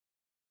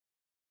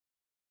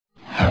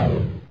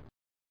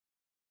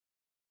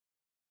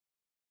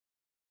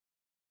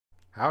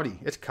Howdy,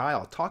 it's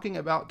Kyle talking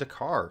about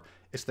Dakar.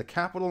 It's the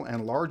capital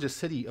and largest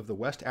city of the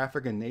West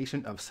African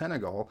nation of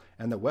Senegal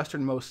and the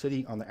westernmost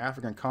city on the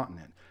African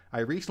continent. I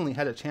recently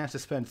had a chance to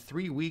spend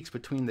 3 weeks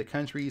between the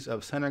countries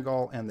of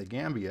Senegal and the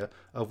Gambia,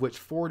 of which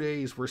 4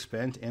 days were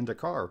spent in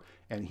Dakar.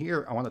 And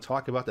here I want to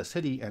talk about the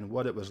city and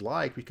what it was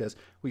like because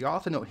we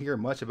often don't hear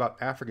much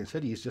about African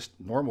cities, just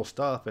normal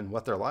stuff and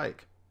what they're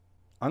like.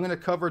 I'm going to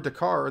cover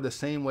Dakar the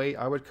same way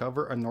I would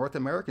cover a North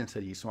American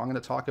city. So I'm going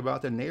to talk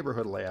about the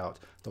neighborhood layout,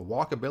 the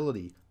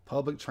walkability,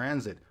 public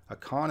transit,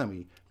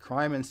 economy,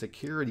 crime and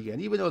security. And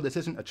even though this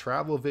isn't a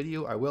travel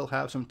video, I will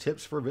have some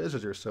tips for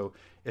visitors. So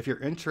if you're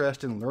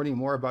interested in learning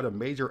more about a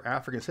major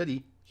African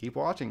city, keep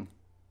watching.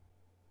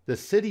 The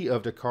city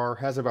of Dakar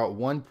has about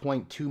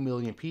 1.2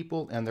 million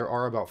people, and there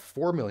are about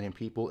 4 million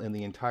people in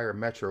the entire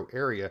metro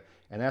area,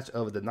 and that's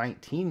of the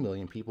 19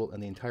 million people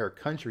in the entire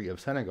country of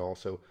Senegal,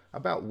 so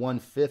about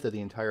 1/5 of the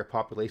entire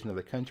population of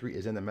the country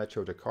is in the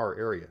metro Dakar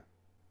area.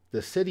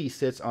 The city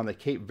sits on the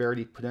Cape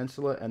Verde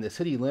Peninsula, and the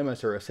city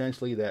limits are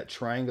essentially that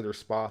triangular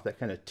spot, that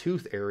kind of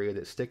tooth area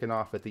that's sticking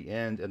off at the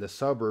end, and the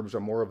suburbs are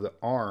more of the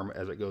arm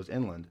as it goes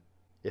inland.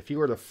 If you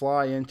were to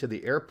fly into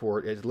the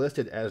airport, it's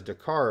listed as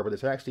Dakar, but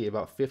it's actually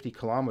about 50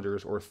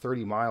 kilometers or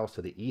 30 miles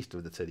to the east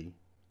of the city.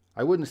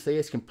 I wouldn't say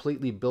it's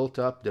completely built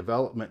up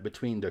development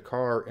between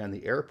Dakar and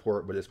the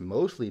airport, but it's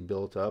mostly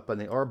built up,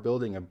 and they are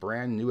building a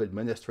brand new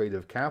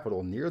administrative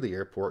capital near the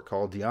airport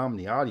called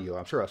Diamniadio.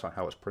 I'm sure that's not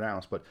how it's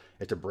pronounced, but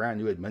it's a brand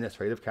new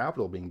administrative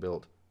capital being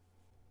built.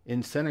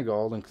 In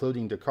Senegal,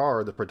 including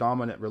Dakar, the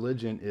predominant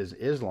religion is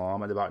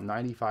Islam, and about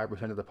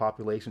 95% of the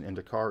population in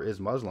Dakar is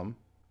Muslim.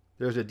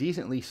 There's a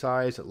decently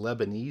sized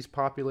Lebanese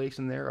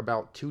population there,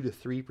 about 2 to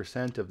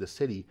 3% of the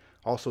city,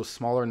 also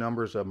smaller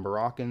numbers of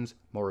Moroccans,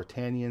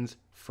 Mauritanians,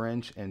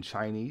 French, and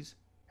Chinese,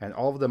 and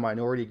all of the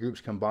minority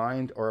groups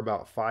combined are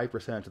about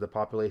 5% of the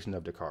population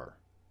of Dakar.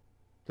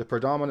 The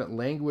predominant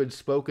language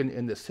spoken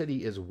in the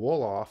city is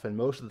Wolof, and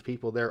most of the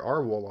people there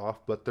are Wolof,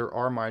 but there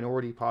are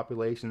minority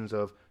populations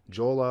of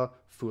Jola,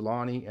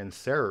 Fulani, and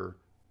Serer.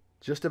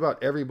 Just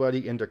about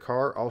everybody in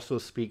Dakar also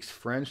speaks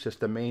French. It's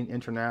the main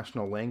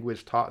international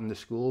language taught in the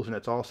schools, and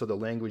it's also the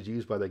language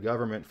used by the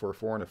government for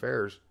foreign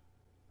affairs.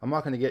 I'm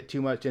not going to get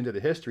too much into the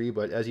history,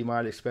 but as you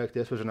might expect,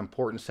 this was an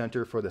important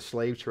center for the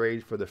slave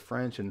trade for the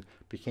French and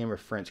became a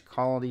French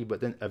colony,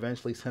 but then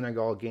eventually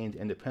Senegal gained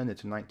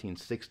independence in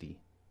 1960.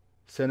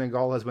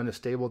 Senegal has been a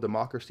stable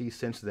democracy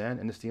since then,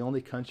 and it's the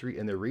only country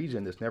in the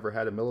region that's never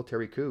had a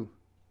military coup.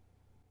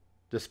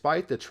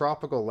 Despite the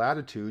tropical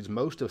latitudes,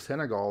 most of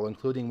Senegal,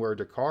 including where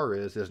Dakar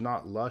is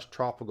not lush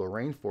tropical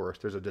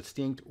rainforest. There's a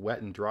distinct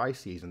wet and dry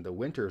season. The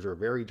winters are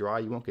very dry,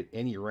 you won't get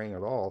any rain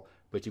at all,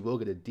 but you will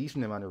get a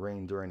decent amount of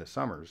rain during the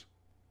summers.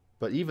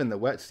 But even the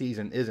wet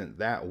season isn't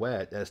that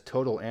wet, as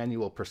total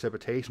annual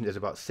precipitation is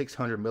about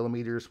 600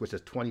 millimeters, which is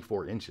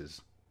 24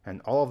 inches.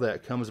 And all of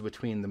that comes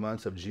between the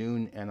months of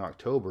June and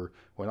October.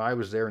 When I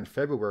was there in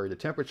February, the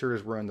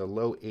temperatures were in the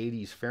low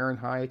 80s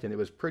Fahrenheit, and it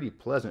was pretty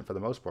pleasant for the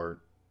most part.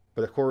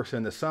 But of course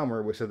in the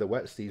summer, which is the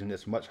wet season,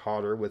 it's much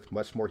hotter with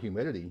much more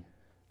humidity.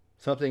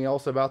 Something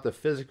else about the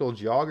physical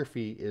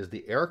geography is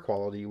the air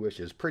quality, which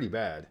is pretty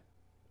bad.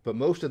 But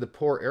most of the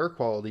poor air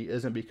quality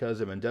isn't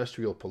because of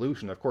industrial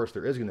pollution. Of course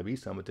there is going to be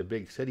some, it's a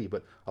big city,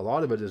 but a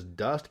lot of it is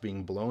dust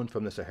being blown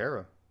from the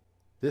Sahara.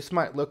 This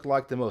might look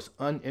like the most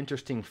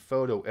uninteresting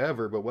photo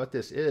ever, but what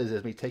this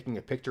is me taking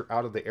a picture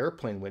out of the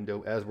airplane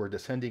window as we're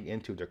descending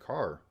into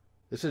Dakar.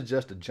 This is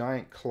just a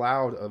giant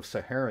cloud of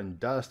Saharan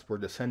dust we're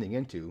descending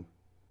into.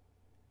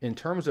 In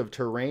terms of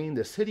terrain,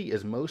 the city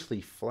is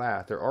mostly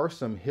flat. There are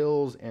some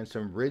hills and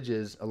some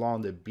ridges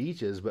along the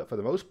beaches, but for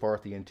the most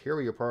part, the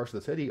interior parts of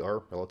the city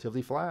are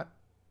relatively flat.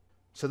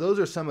 So those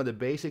are some of the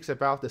basics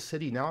about the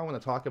city. Now I want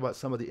to talk about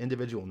some of the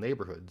individual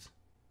neighborhoods.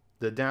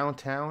 The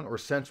downtown or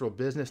central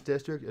business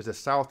district is the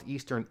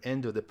southeastern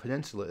end of the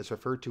peninsula. It's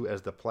referred to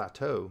as the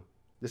Plateau.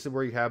 This is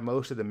where you have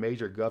most of the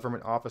major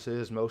government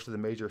offices, most of the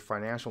major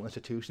financial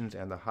institutions,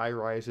 and the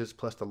high-rises,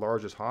 plus the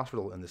largest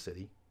hospital in the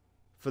city.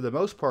 For the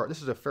most part,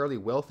 this is a fairly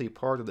wealthy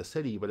part of the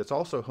city, but it's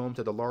also home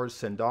to the large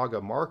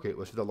Sandaga market,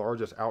 which is the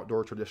largest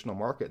outdoor traditional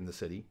market in the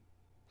city.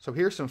 So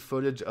here's some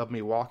footage of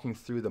me walking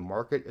through the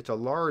market. It's a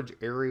large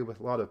area with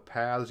a lot of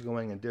paths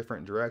going in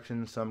different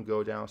directions. Some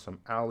go down some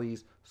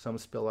alleys, some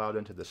spill out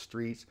into the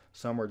streets,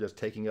 some are just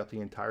taking up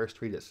the entire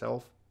street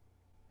itself.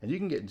 And you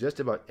can get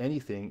just about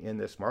anything in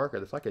this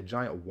market. It's like a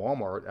giant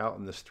Walmart out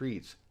in the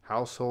streets.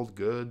 Household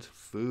goods,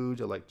 food,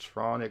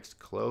 electronics,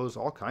 clothes,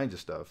 all kinds of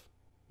stuff.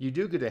 You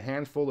do get a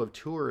handful of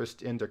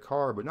tourists in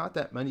Dakar, but not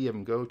that many of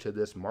them go to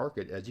this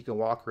market. As you can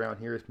walk around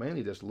here, it's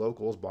mainly just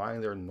locals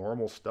buying their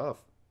normal stuff.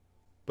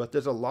 But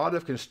there's a lot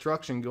of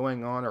construction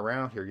going on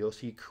around here. You'll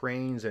see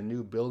cranes and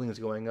new buildings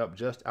going up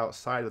just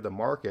outside of the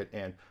market,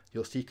 and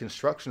you'll see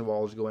construction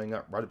walls going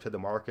up right up to the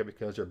market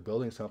because they're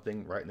building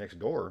something right next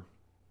door.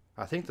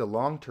 I think the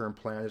long-term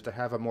plan is to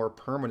have a more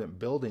permanent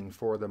building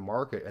for the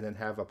market and then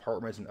have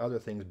apartments and other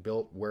things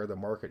built where the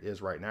market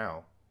is right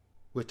now.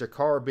 With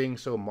Dakar being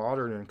so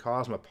modern and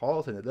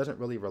cosmopolitan, it doesn't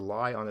really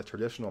rely on a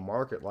traditional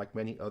market like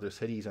many other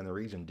cities in the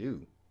region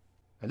do.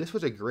 And this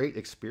was a great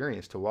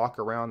experience to walk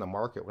around the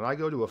market. When I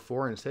go to a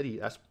foreign city,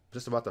 that's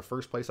just about the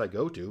first place I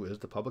go to is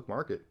the public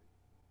market.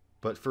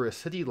 But for a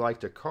city like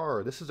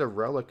Dakar, this is a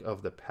relic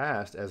of the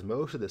past, as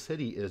most of the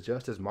city is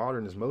just as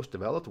modern as most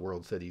developed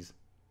world cities.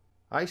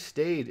 I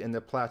stayed in the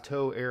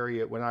Plateau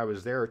area when I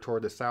was there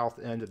toward the south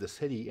end of the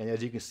city, and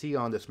as you can see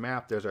on this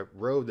map, there's a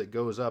road that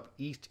goes up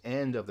east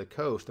end of the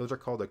coast. Those are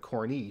called the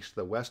Corniche,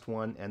 the west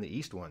one and the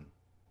east one.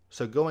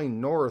 So going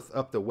north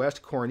up the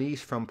west Corniche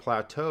from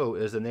Plateau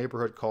is the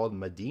neighborhood called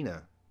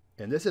Medina.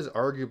 And this is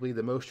arguably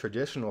the most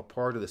traditional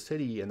part of the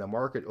city, and the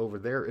market over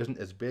there isn't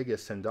as big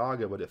as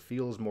Sandaga, but it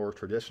feels more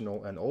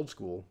traditional and old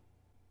school.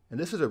 And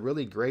this is a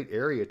really great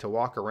area to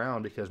walk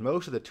around because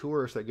most of the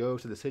tourists that go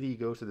to the city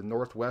go to the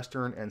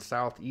northwestern and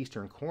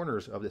southeastern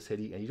corners of the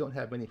city, and you don't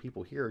have many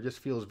people here. It just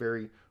feels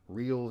very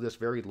real, just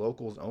very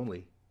locals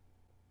only.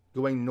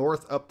 Going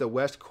north up the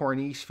west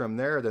Corniche from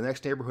there, the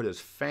next neighborhood is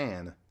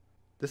Fan.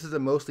 This is a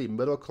mostly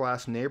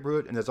middle-class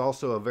neighborhood and is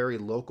also a very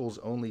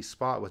locals-only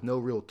spot with no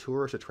real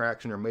tourist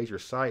attraction or major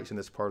sites in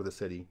this part of the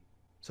city.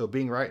 So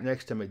being right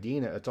next to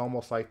Medina, it's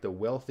almost like the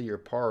wealthier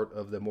part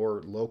of the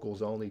more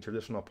locals-only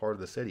traditional part of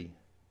the city.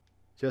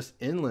 Just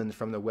inland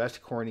from the west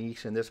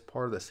Corniche in this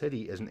part of the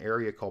city is an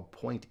area called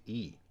Point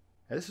E.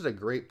 And this is a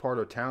great part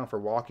of town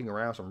for walking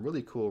around, some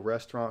really cool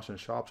restaurants and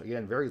shops.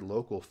 Again, very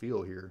local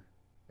feel here.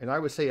 And I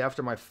would say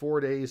after my 4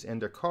 days in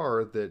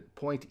Dakar that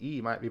Point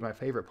E might be my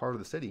favorite part of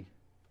the city.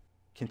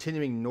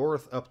 Continuing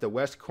north up the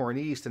west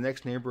Corniche, the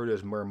next neighborhood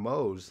is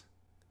Mermoz.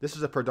 This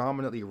is a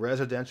predominantly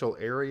residential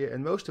area,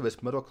 and most of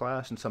it's middle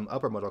class and some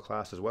upper middle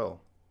class as well.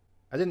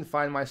 I didn't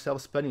find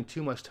myself spending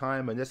too much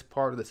time in this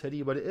part of the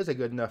city, but it is a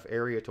good enough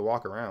area to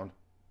walk around.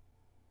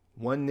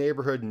 One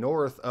neighborhood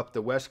north up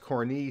the west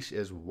Corniche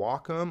is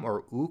Wakam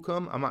or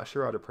Ukum. I'm not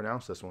sure how to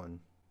pronounce this one.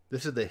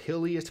 This is the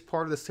hilliest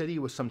part of the city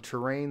with some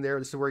terrain there.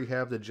 This is where you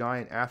have the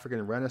giant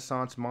African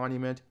Renaissance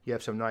monument. You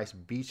have some nice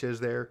beaches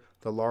there.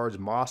 The large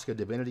Mosque of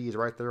Divinity is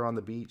right there on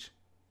the beach.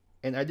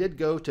 And I did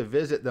go to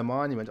visit the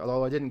monument,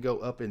 although I didn't go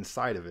up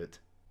inside of it.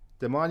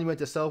 The monument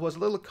itself was a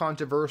little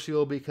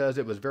controversial because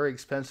it was very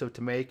expensive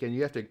to make and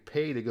you have to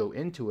pay to go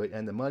into it,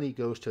 and the money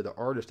goes to the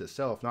artist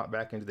itself, not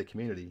back into the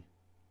community.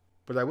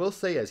 But I will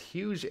say, as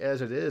huge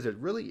as it is, it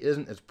really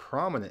isn't as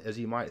prominent as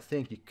you might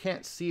think. You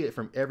can't see it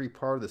from every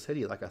part of the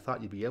city like I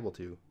thought you'd be able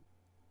to.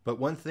 But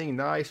one thing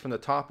nice from the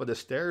top of the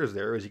stairs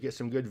there is you get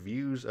some good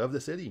views of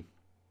the city.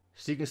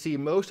 So you can see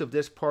most of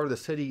this part of the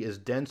city is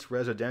dense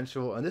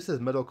residential, and this is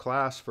middle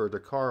class for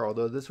Dakar,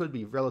 although this would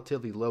be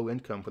relatively low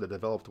income for the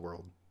developed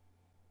world.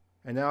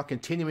 And now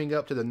continuing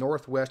up to the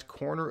northwest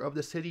corner of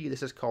the city,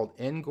 this is called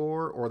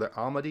Ngor or the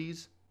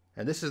Ahmadis.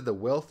 And this is the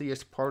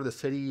wealthiest part of the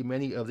city.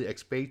 Many of the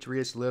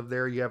expatriates live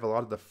there. You have a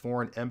lot of the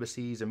foreign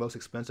embassies and most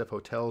expensive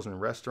hotels and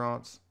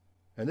restaurants.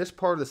 And this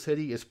part of the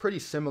city is pretty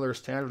similar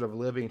standard of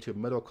living to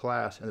middle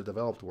class in the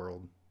developed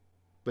world.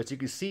 But you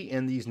can see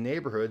in these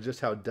neighborhoods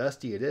just how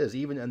dusty it is.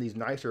 Even in these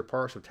nicer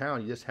parts of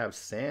town, you just have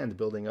sand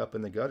building up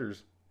in the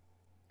gutters.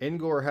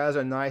 Ngor has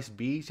a nice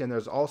beach, and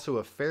there's also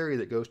a ferry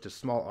that goes to a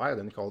small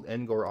island called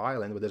Ngor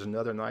Island, where there's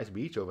another nice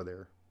beach over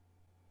there.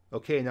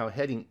 Okay, now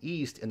heading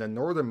east in the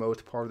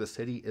northernmost part of the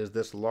city is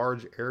this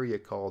large area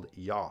called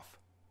Yaf.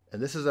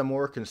 And this is a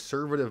more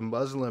conservative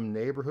Muslim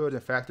neighborhood. In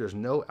fact, there's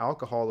no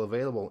alcohol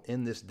available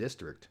in this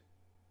district.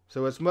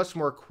 So it's much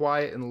more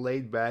quiet and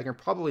laid back, and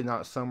probably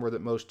not somewhere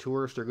that most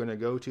tourists are going to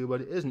go to,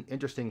 but it is an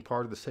interesting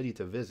part of the city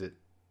to visit.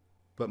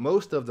 But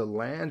most of the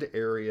land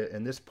area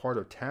in this part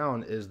of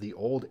town is the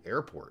old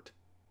airport.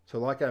 So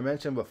like I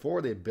mentioned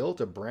before, they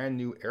built a brand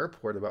new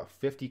airport about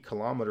 50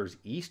 kilometers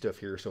east of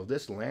here, so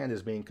this land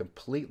is being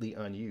completely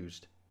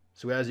unused.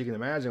 So as you can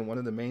imagine, one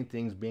of the main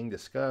things being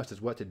discussed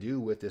is what to do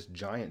with this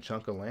giant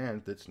chunk of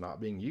land that's not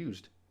being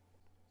used.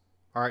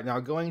 Alright, now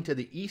going to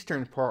the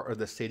eastern part of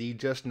the city,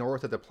 just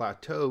north of the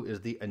plateau, is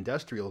the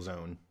industrial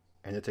zone.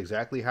 And it's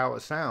exactly how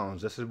it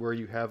sounds. This is where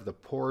you have the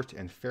port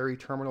and ferry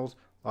terminals,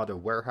 a lot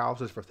of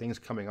warehouses for things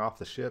coming off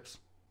the ships.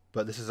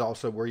 But this is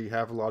also where you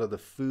have a lot of the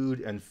food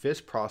and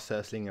fish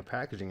processing and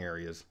packaging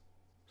areas.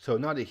 So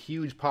not a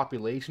huge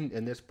population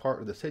in this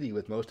part of the city,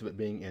 with most of it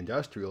being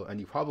industrial, and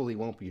you probably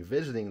won't be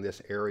visiting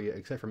this area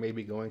except for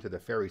maybe going to the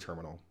ferry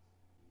terminal.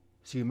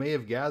 So you may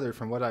have gathered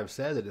from what I've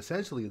said that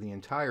essentially the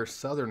entire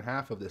southern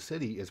half of the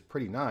city is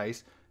pretty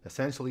nice.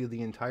 Essentially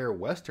the entire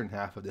western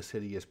half of the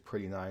city is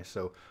pretty nice.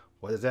 So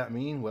what does that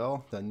mean?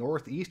 Well, the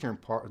northeastern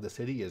part of the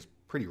city is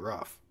pretty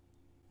rough.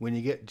 When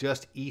you get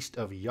just east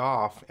of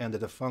Yaf and the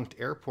defunct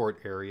airport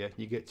area,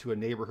 you get to a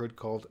neighborhood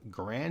called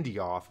Grand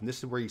Yaf, and this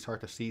is where you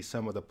start to see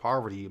some of the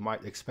poverty you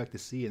might expect to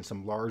see in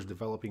some large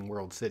developing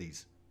world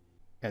cities.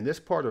 And this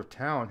part of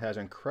town has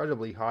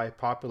incredibly high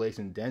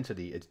population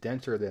density. It's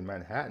denser than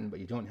Manhattan, but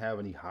you don't have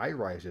any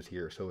high-rises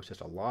here, so it's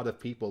just a lot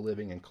of people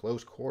living in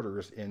close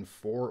quarters in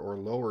 4 or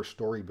lower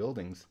story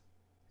buildings.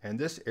 And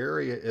this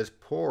area is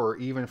poor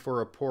even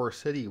for a poor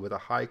city with a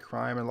high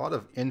crime and a lot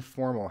of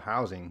informal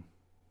housing.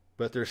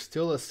 But there's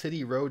still a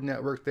city road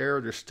network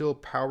there, there's still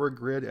power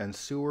grid and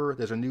sewer,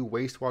 there's a new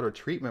wastewater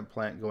treatment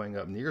plant going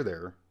up near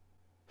there.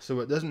 So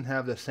it doesn't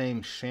have the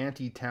same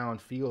shanty town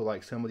feel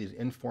like some of these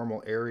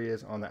informal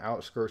areas on the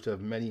outskirts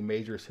of many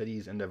major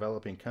cities in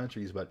developing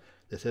countries, but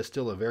this is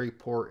still a very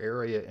poor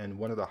area and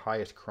one of the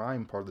highest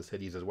crime part of the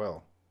cities as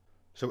well.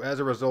 So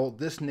as a result,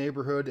 this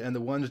neighborhood and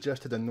the ones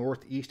just to the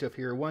northeast of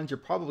here, ones you're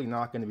probably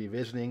not going to be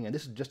visiting, and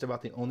this is just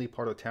about the only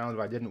part of town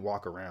that I didn't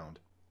walk around.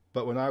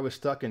 But when I was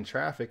stuck in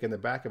traffic in the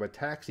back of a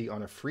taxi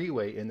on a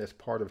freeway in this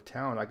part of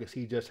town, I could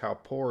see just how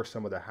poor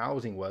some of the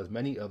housing was.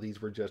 Many of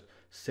these were just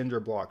cinder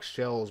block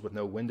shells with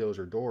no windows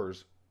or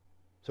doors.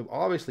 So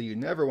obviously you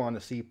never want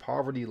to see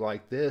poverty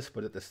like this,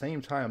 but at the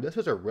same time, this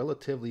was a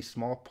relatively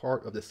small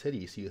part of the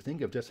city. So you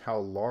think of just how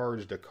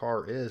large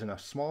Dakar is, and a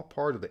small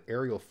part of the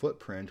aerial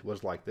footprint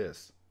was like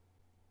this.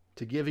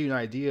 To give you an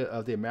idea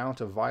of the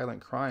amount of violent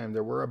crime,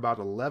 there were about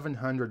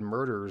 1,100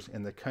 murders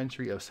in the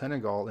country of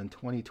Senegal in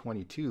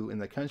 2022,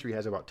 and the country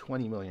has about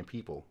 20 million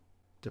people.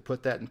 To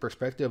put that in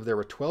perspective, there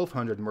were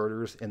 1,200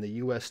 murders in the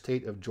U.S.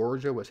 state of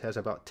Georgia, which has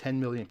about 10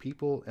 million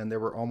people, and there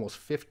were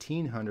almost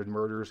 1,500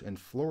 murders in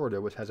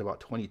Florida, which has about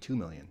 22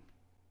 million.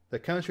 The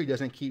country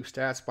doesn't keep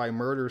stats by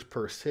murders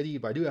per city,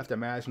 but I do have to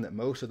imagine that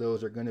most of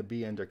those are going to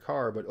be in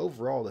Dakar, but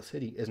overall the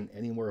city isn't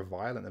any more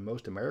violent than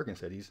most American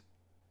cities.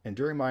 And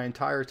during my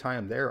entire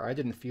time there, I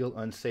didn't feel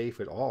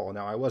unsafe at all.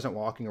 Now, I wasn't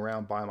walking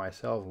around by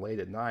myself late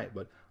at night,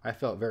 but I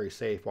felt very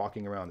safe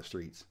walking around the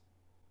streets.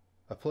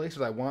 A place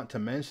that I want to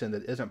mention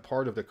that isn't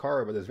part of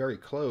Dakar, but is very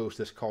close,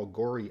 is called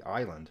Goree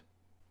Island.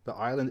 The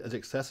island is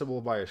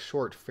accessible by a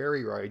short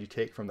ferry ride you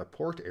take from the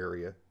port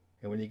area.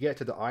 And when you get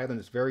to the island,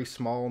 it's very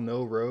small,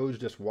 no roads,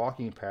 just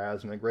walking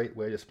paths, and a great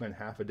way to spend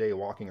half a day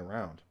walking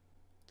around.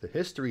 The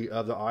history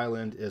of the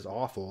island is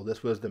awful.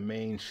 This was the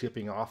main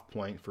shipping off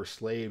point for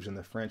slaves in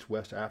the French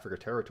West Africa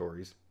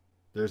territories.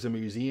 There's a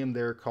museum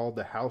there called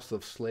the House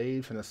of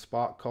Slaves and a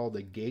spot called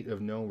the Gate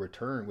of No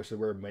Return, which is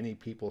where many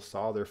people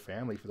saw their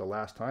family for the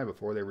last time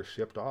before they were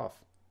shipped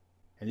off.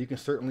 And you can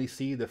certainly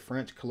see the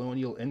French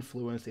colonial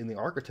influence in the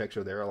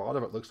architecture there. A lot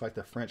of it looks like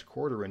the French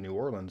Quarter in New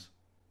Orleans.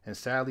 And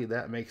sadly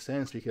that makes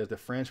sense because the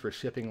French were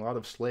shipping a lot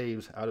of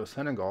slaves out of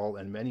Senegal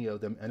and many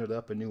of them ended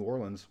up in New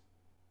Orleans.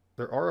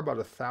 There are about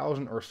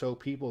 1,000 or so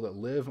people that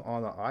live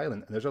on the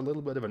island, and there's a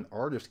little bit of an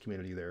artist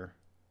community there.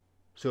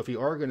 So if you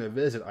are going to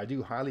visit, I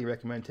do highly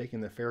recommend taking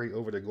the ferry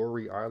over to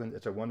Goree Island.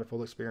 It's a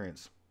wonderful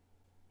experience.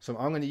 So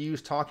I'm going to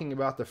use talking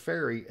about the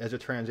ferry as a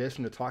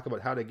transition to talk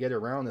about how to get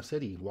around the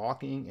city,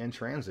 walking and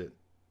transit.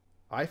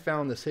 I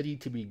found the city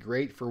to be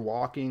great for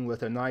walking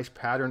with a nice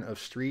pattern of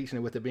streets,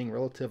 and with it being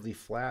relatively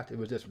flat, it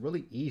was just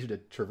really easy to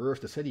traverse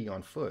the city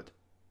on foot.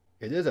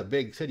 It is a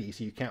big city,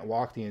 so you can't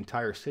walk the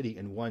entire city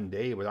in one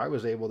day, but I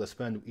was able to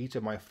spend each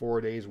of my 4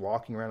 days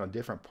walking around a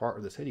different part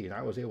of the city, and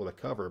I was able to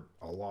cover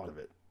a lot of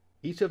it.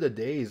 Each of the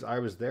days I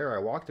was there, I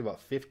walked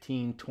about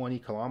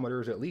 15-20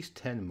 kilometers, at least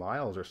 10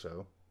 miles or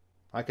so.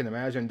 I can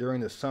imagine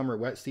during the summer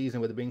wet season,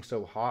 with it being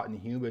so hot and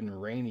humid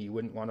and rainy, you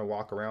wouldn't want to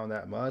walk around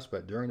that much,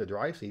 but during the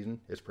dry season,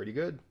 it's pretty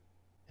good.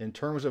 In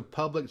terms of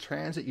public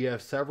transit, you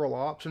have several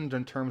options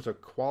in terms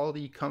of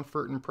quality,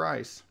 comfort, and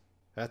price.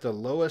 At the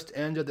lowest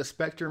end of the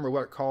spectrum are what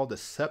are called the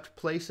sept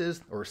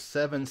places, or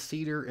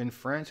 7-seater in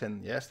French,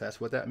 and yes,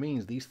 that's what that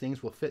means. These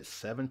things will fit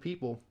 7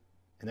 people.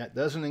 And that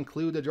doesn't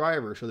include the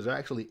driver, so there's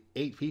actually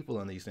 8 people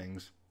in these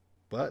things.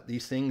 But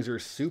these things are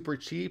super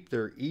cheap,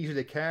 they're easy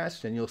to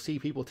catch, and you'll see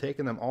people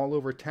taking them all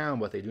over town,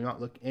 but they do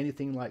not look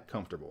anything like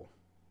comfortable.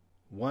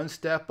 One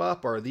step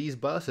up are these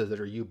buses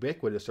that are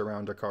ubiquitous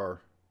around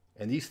Dakar.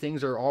 And these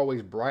things are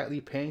always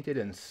brightly painted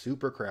and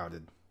super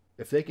crowded.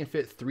 If they can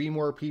fit 3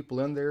 more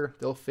people in there,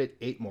 they'll fit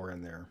 8 more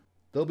in there.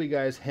 There'll be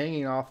guys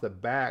hanging off the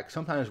back,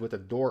 sometimes with the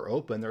door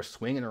open, they're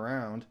swinging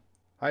around.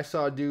 I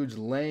saw dudes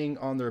laying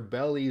on their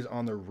bellies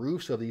on the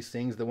roofs of these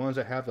things, the ones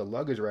that have the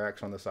luggage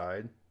racks on the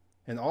side.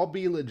 And I'll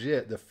be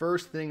legit, the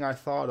first thing I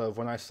thought of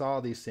when I saw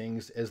these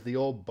things is the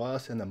old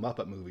bus in the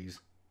Muppet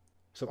movies.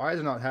 So I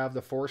did not have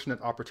the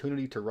fortunate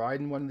opportunity to ride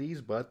in one of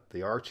these, but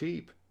they are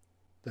cheap.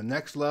 The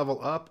next level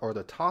up are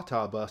the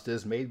Tata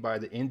buses made by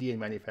the Indian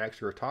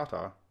manufacturer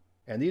Tata.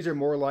 And these are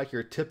more like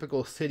your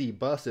typical city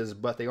buses,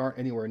 but they aren't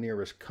anywhere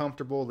near as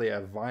comfortable. They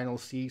have vinyl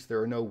seats,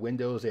 there are no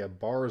windows, they have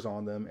bars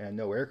on them, and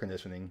no air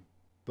conditioning.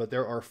 But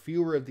there are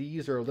fewer of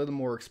these, are a little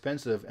more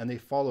expensive, and they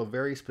follow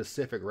very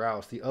specific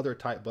routes. The other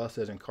type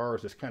buses and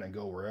cars just kind of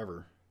go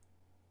wherever.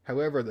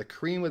 However, the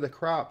cream of the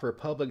crop for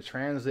public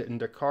transit in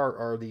Dakar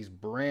are these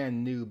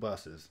brand new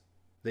buses.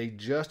 They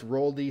just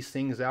rolled these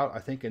things out, I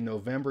think in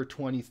November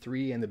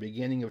 23 and the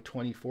beginning of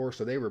 24,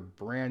 so they were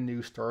brand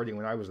new starting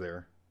when I was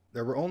there.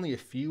 There were only a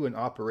few in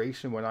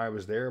operation when I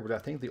was there, but I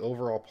think the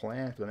overall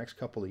plan for the next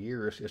couple of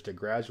years is to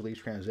gradually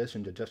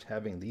transition to just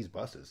having these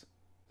buses.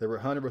 They were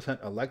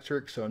 100%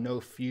 electric, so no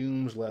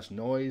fumes, less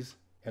noise,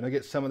 and they'll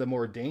get some of the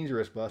more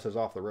dangerous buses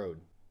off the road.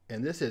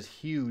 And this is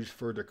huge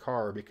for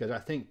Dakar because I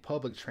think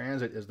public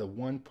transit is the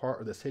one part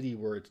of the city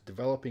where its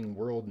developing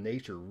world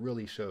nature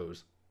really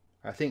shows.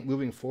 I think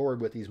moving forward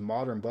with these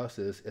modern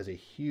buses is a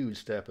huge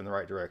step in the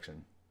right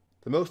direction.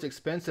 The most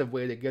expensive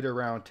way to get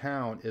around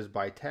town is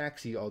by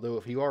taxi, although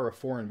if you are a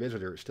foreign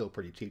visitor, it's still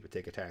pretty cheap to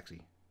take a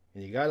taxi.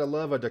 And you gotta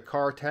love a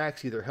Dakar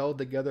taxi. They're held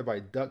together by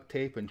duct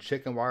tape and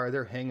chicken wire.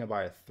 They're hanging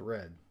by a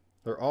thread.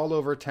 They're all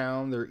over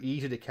town. They're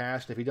easy to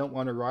catch. And if you don't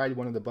want to ride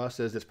one of the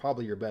buses, it's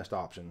probably your best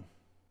option.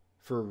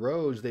 For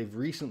roads, they've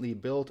recently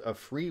built a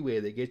freeway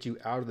that gets you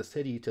out of the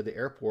city to the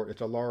airport.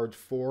 It's a large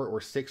 4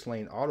 or 6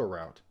 lane auto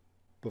route.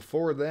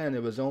 Before then,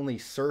 it was only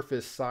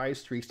surface side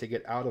streets to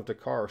get out of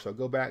Dakar. So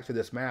go back to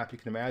this map, you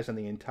can imagine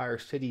the entire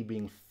city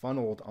being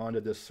funneled onto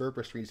the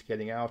surface streets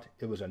getting out.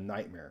 It was a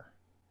nightmare.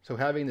 So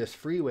having this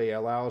freeway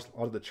allows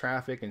all of the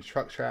traffic and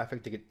truck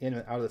traffic to get in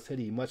and out of the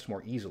city much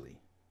more easily.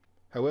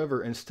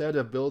 However, instead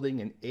of building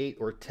an 8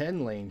 or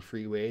 10 lane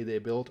freeway, they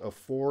built a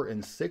 4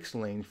 and 6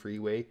 lane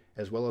freeway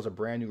as well as a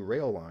brand new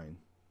rail line.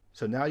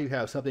 So now you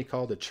have something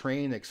called the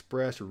Train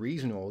Express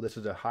Regional. This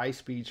is a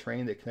high-speed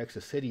train that connects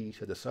the city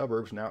to the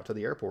suburbs and out to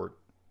the airport.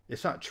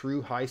 It's not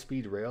true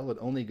high-speed rail. It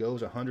only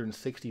goes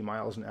 160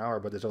 miles an hour,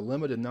 but there's a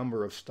limited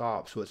number of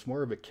stops, so it's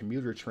more of a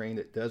commuter train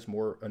that does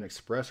more an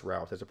express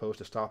route as opposed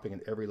to stopping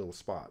at every little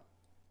spot.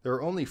 There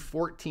are only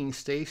 14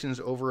 stations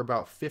over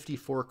about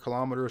 54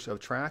 kilometers of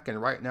track,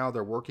 and right now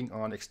they're working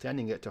on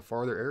extending it to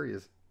farther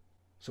areas.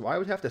 So I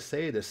would have to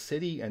say the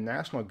city and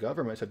national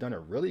governments have done a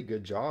really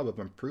good job of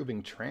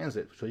improving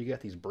transit. So you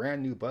get these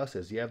brand new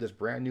buses, you have this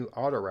brand new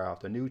auto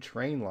route, the new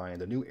train line,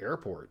 the new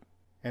airport.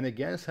 And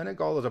again,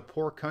 Senegal is a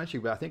poor country,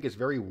 but I think it's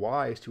very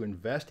wise to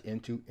invest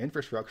into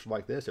infrastructure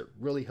like this. It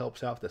really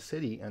helps out the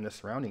city and the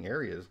surrounding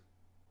areas.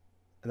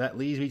 And that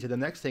leads me to the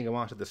next thing I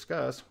want to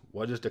discuss.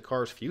 What is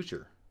Dakar's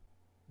future?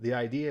 The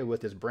idea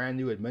with this brand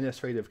new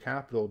administrative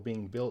capital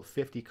being built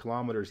 50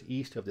 kilometers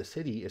east of the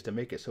city is to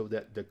make it so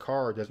that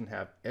Dakar doesn't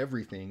have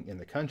everything in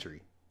the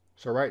country.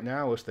 So right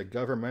now it's the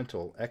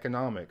governmental,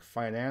 economic,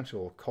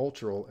 financial,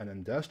 cultural, and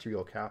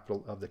industrial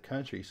capital of the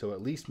country. So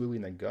at least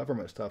moving the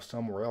government stuff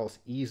somewhere else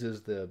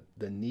eases the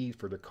need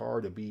for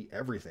Dakar to be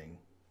everything.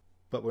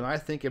 But when I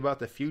think about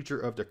the future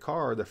of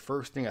Dakar, the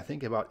first thing I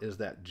think about is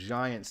that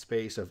giant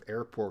space of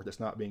airport that's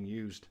not being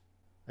used.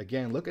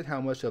 Again, look at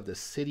how much of the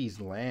city's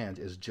land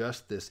is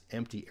just this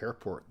empty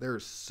airport.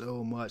 There's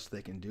so much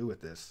they can do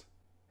with this.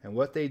 And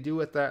what they do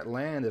with that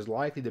land is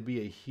likely to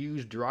be a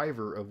huge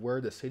driver of where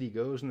the city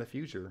goes in the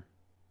future.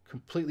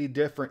 Completely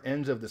different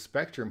ends of the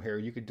spectrum here.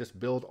 You could just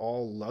build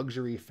all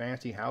luxury,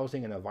 fancy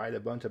housing and invite a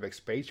bunch of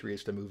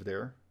expatriates to move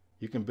there.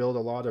 You can build a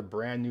lot of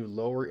brand new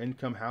lower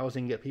income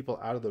housing, get people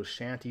out of those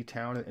shanty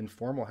town and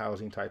informal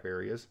housing type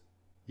areas.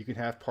 You can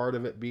have part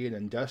of it be an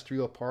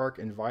industrial park,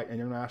 invite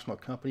international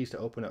companies to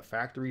open up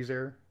factories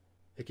there.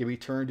 It can be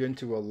turned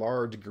into a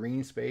large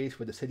green space.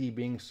 With the city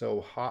being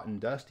so hot and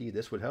dusty,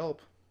 this would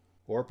help.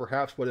 Or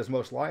perhaps what is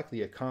most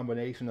likely, a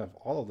combination of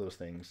all of those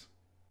things.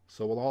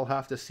 So we'll all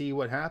have to see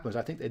what happens.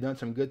 I think they've done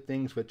some good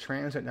things with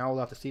transit. Now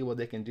we'll have to see what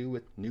they can do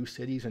with new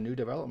cities and new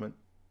development.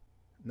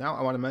 Now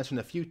I want to mention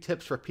a few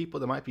tips for people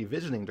that might be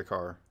visiting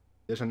Dakar.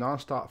 There's a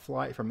non-stop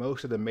flight from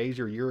most of the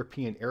major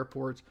European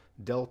airports.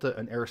 Delta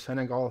and Air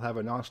Senegal have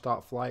a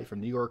non-stop flight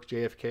from New York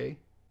JFK.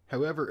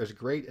 However, as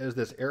great as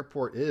this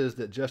airport is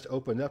that just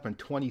opened up in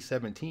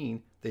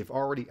 2017, they've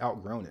already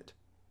outgrown it.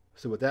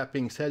 So with that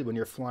being said, when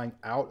you're flying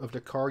out of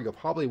Dakar, you'll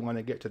probably want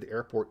to get to the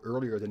airport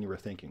earlier than you were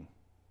thinking.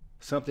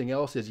 Something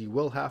else is you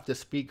will have to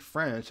speak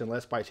French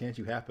unless by chance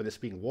you happen to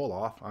speak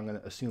Wolof. I'm going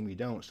to assume you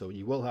don't, so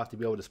you will have to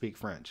be able to speak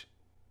French.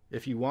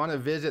 If you want to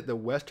visit the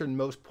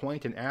westernmost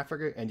point in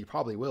Africa, and you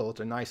probably will, it's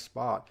a nice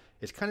spot,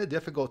 it's kind of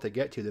difficult to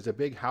get to. There's a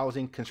big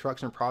housing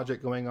construction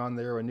project going on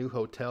there, a new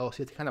hotel, so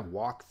you have to kind of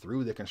walk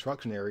through the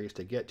construction areas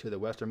to get to the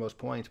westernmost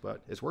points,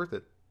 but it's worth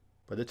it.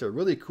 But it's a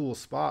really cool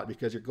spot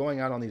because you're going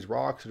out on these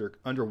rocks that are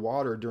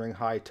underwater during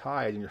high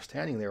tide, and you're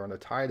standing there on the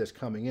tide that's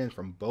coming in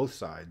from both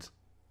sides.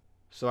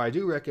 So I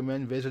do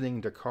recommend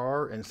visiting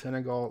Dakar and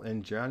Senegal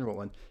in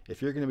general, and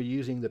if you're going to be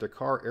using the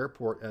Dakar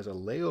airport as a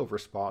layover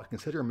spot,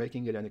 consider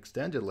making it an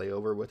extended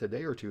layover with a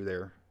day or two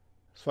there.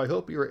 So I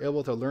hope you were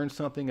able to learn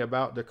something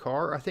about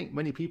Dakar. I think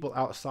many people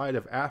outside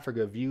of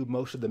Africa view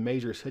most of the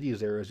major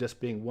cities there as just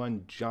being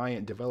one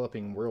giant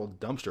developing world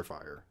dumpster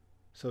fire.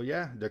 So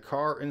yeah,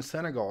 Dakar and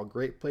Senegal,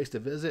 great place to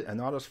visit and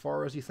not as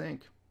far as you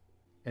think.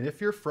 And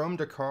if you're from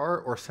Dakar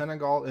or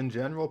Senegal in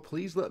general,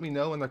 please let me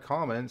know in the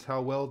comments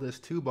how well this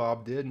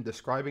 2Bob did in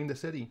describing the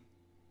city.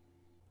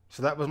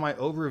 So that was my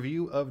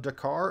overview of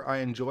Dakar. I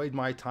enjoyed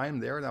my time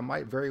there, and I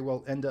might very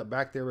well end up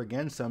back there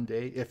again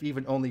someday, if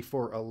even only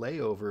for a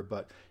layover.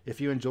 But if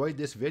you enjoyed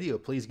this video,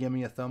 please give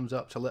me a thumbs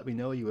up to let me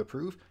know you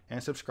approve,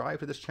 and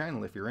subscribe to this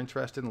channel if you're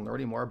interested in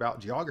learning more about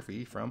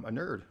geography from a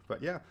nerd.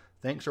 But yeah,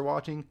 thanks for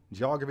watching.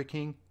 Geography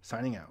King,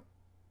 signing out.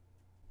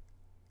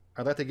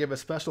 I'd like to give a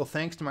special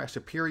thanks to my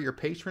superior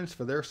patrons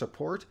for their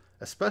support,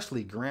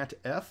 especially Grant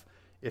F.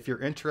 If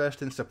you're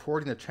interested in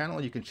supporting the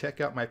channel, you can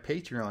check out my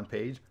Patreon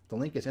page. The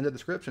link is in the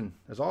description.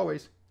 As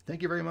always,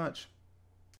 thank you very much.